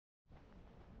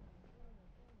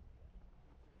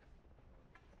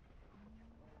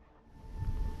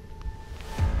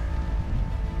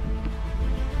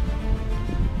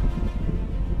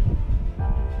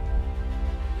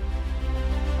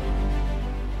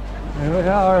Here we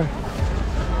are,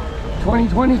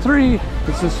 2023.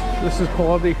 This is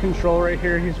quality control right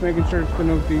here. He's making sure it's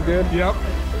gonna be good. Yep.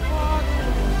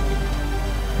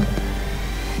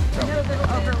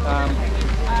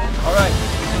 All right.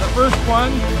 So the first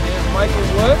one is Michael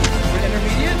Woods for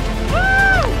intermediate.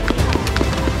 Woo!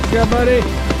 Yeah, buddy.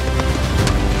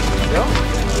 Yep.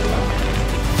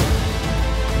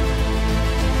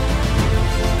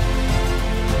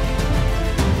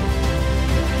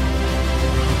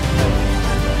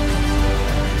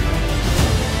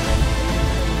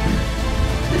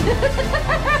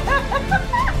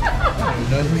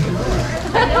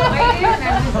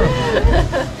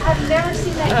 I've never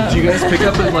seen that. Did you guys pick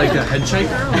up as like a head shaker?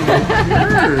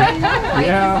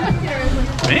 Yeah.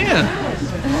 Man.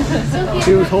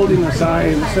 He was holding a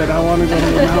sign and said, "I want to go to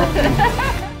the mountain."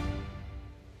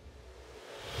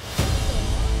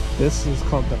 This is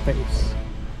called the face.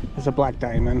 It's a black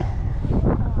diamond.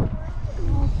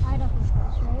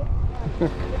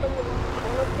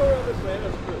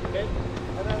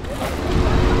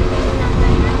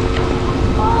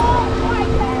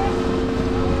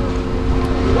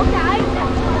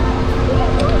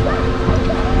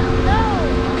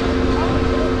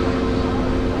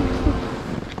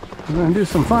 We're gonna do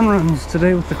some fun runs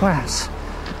today with the class.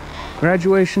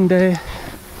 Graduation day.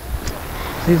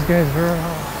 These guys are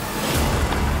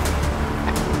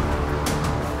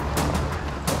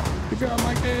good job,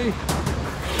 Mikey.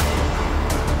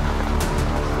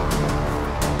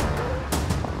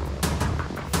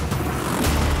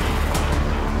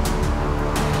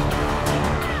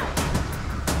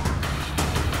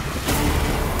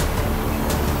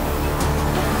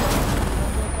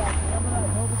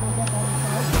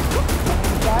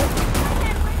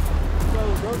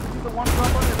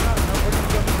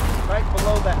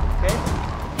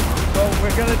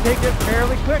 We're going to take it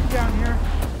fairly quick down here.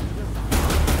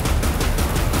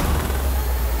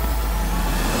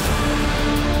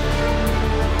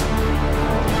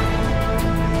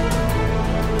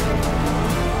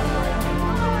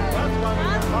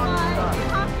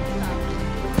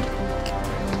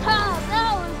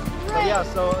 So yeah,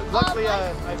 so luckily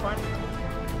I finally...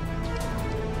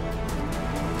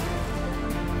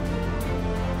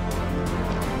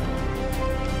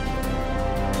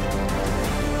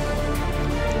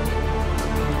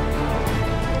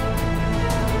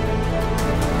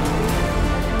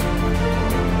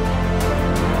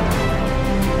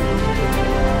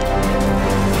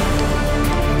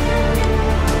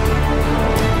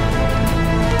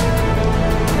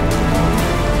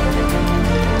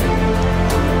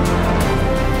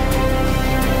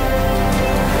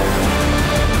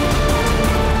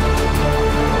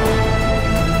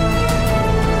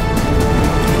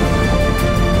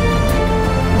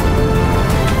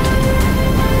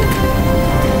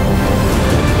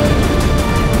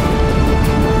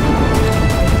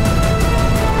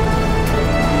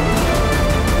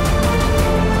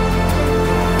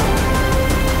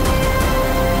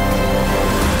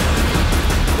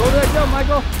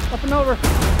 Michael, up and over.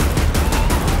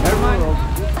 Never mind.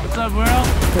 What's up, world?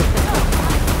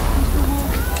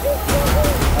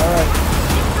 All right.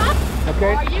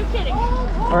 Okay. Are you kidding?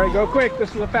 All right, go quick.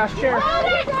 This is a fast chair.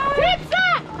 Tips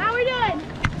up! How are we doing?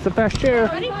 It's a fast chair.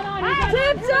 Ready?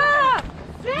 Tips up!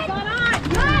 Tips on!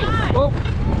 Nice! Oh.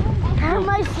 How am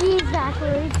I seeing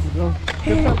backwards? Go.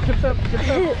 Tips up, tips up, tips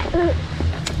up.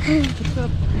 Tips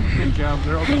up. Good job,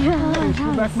 girl.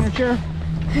 Go back in your chair.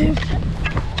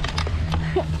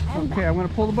 Okay, I'm going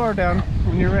to pull the bar down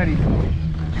when you're ready.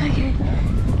 Okay.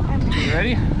 You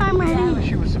ready? I'm ready.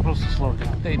 She was supposed to slow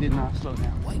down. They did not slow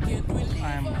down. I am going to make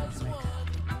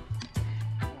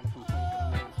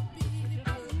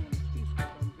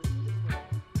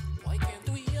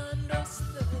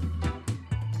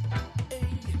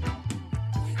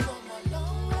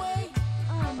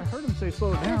I heard him say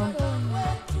slow down,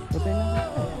 but they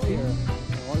never here.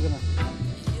 We're going to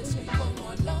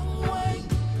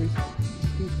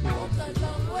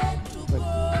but I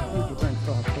think your parents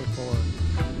still have to pay for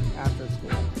after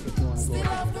school if you want to go over there.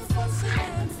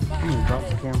 I'm going to drop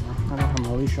the camera. I don't have my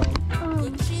leash on.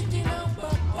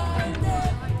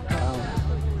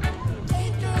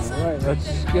 Alright, let's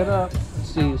get up. Let's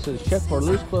see, it says check for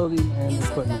loose clothing and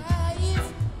equipment.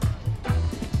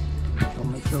 So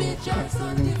make sure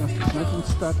nothing's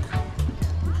stuck.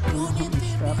 Nothing's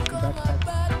strapped, the backpack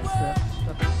strapped.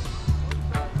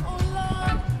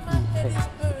 Okay.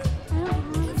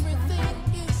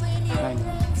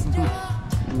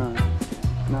 No,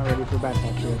 not ready for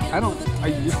backpack yet. I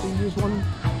used to use one,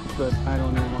 but I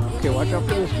don't anymore. Okay, watch out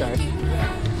for this guy.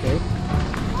 Okay.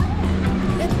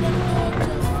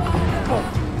 Oh.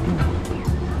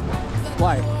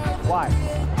 Why?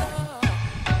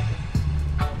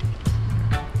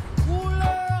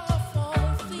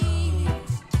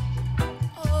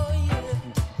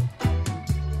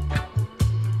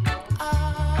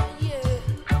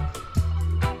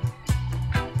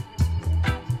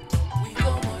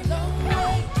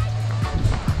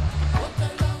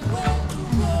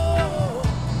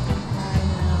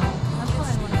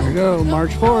 we go,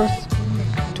 March 4th,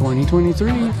 2023.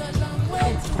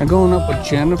 I'm going up with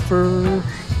Jennifer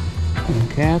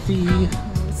and Kathy.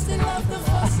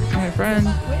 My friend.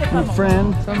 My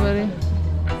friend. Somebody.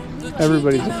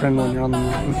 Everybody's a friend when you're on the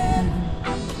mountain.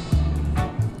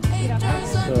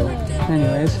 So,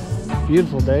 anyways,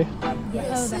 beautiful day.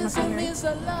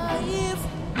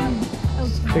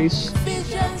 Face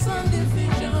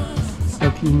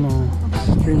looking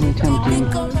extremely tempting.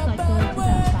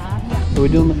 Are we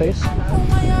doing the face?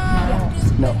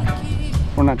 No,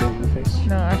 we're not doing the face.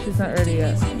 No, Ashley's not ready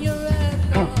yet.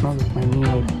 Oh, no, my knee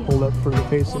will hold up for the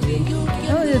face again.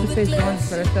 I only did the face once,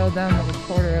 but I fell down like a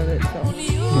quarter of it, so.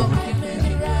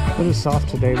 Yeah. It was soft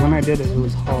today. When I did it, it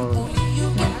was hard.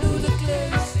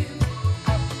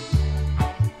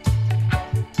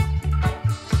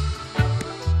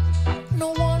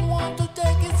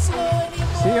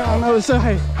 See you on the other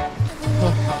side.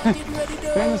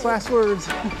 Famous last words.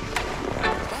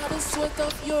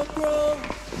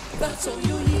 That's how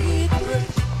you eat bread.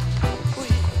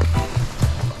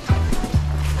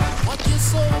 What you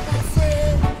sow, my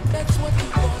friend, that's what you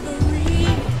gonna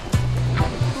reap.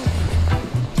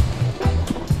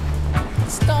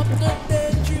 Stop the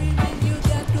daydreaming, you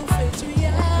got to face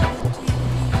reality.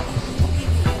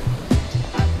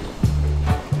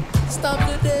 Stop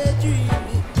the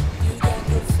daydreaming, you got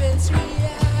to face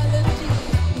reality.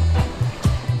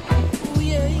 Ooh,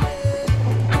 yeah, yeah.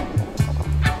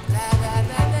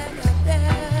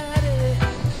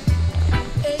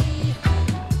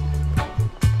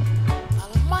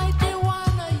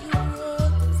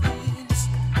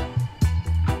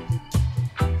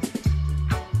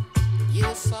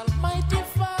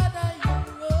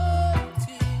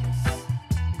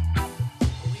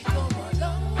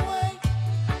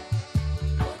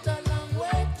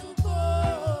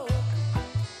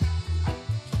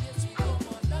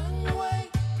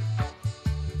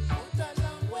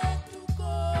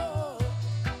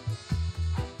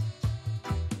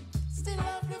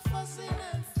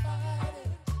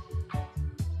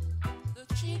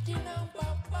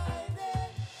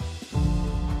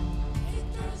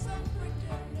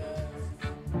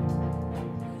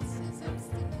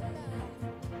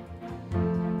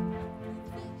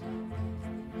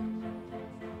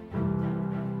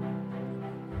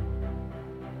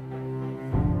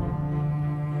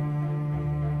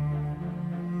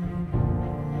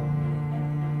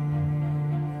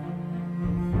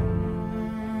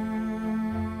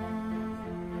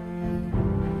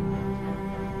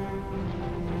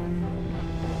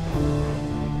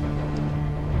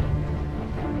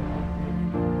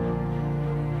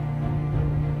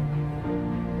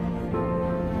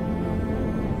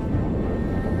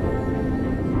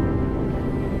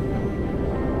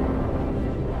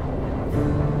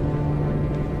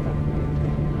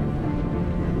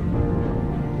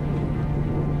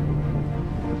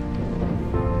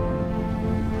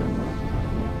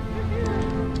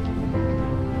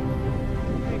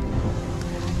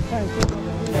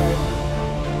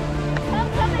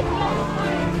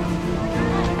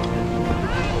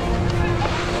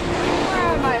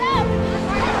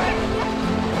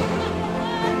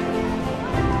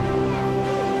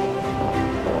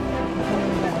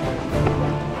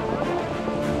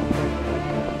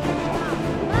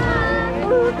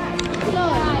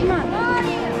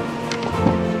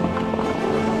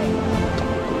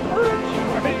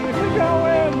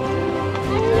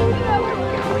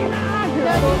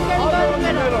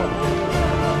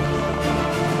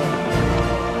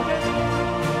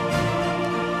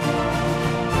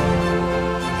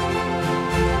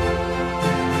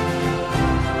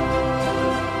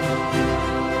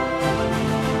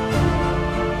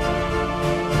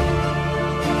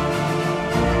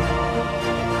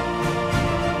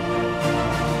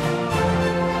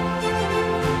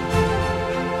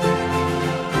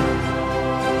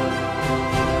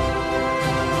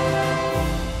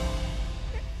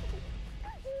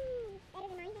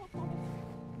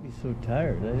 So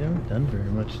tired. I haven't done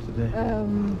very much today.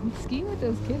 Skiing with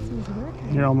those kids was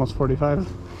working. You're almost 45.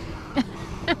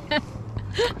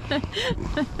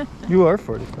 You are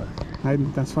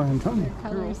 45. That's why I'm telling you.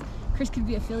 Colors. Chris could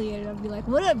be affiliated. I'd be like,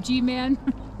 "What up, G-man?"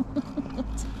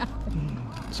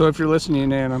 So if you're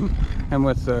listening in, I'm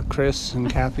with Chris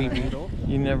and Kathy.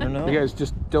 You never know. You guys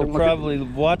just don't. They're probably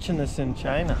watching this in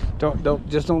China. Don't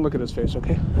look at his face,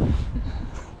 okay?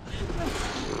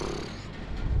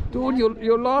 Dude,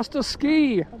 you lost a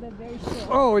ski.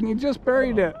 Oh, and you just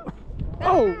buried it.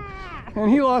 Oh,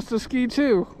 and he lost a ski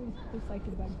too. Just like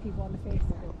to bug people on the face.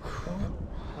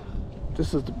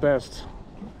 This is the best.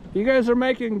 You guys are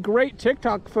making great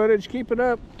TikTok footage. Keep it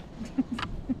up.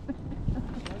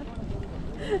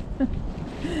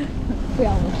 We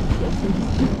all wish to get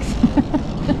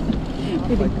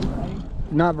some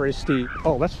Not very steep.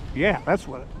 Oh, that's, yeah, that's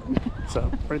what.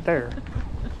 So, right there.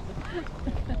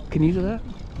 Can you do that?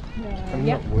 I'm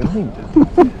not willing to.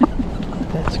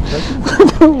 That's crazy.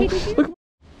 Hey, did you?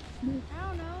 I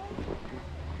don't know.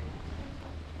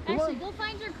 Actually, go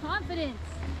find your confidence.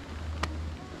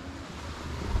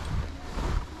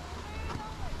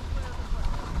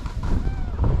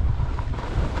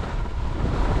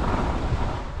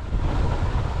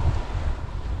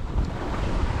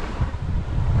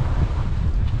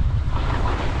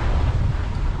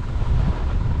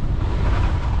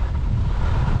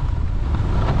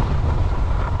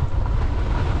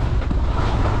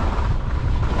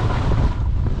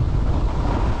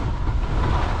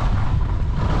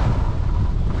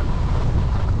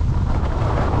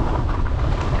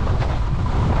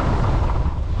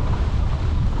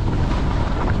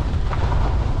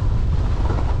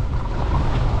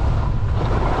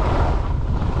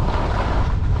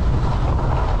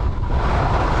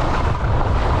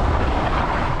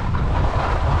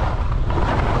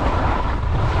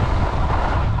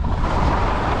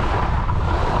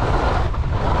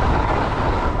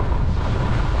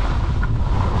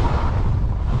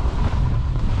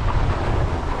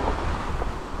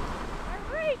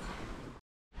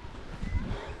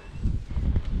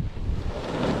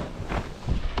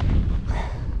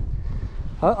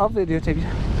 I'll videotape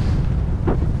you.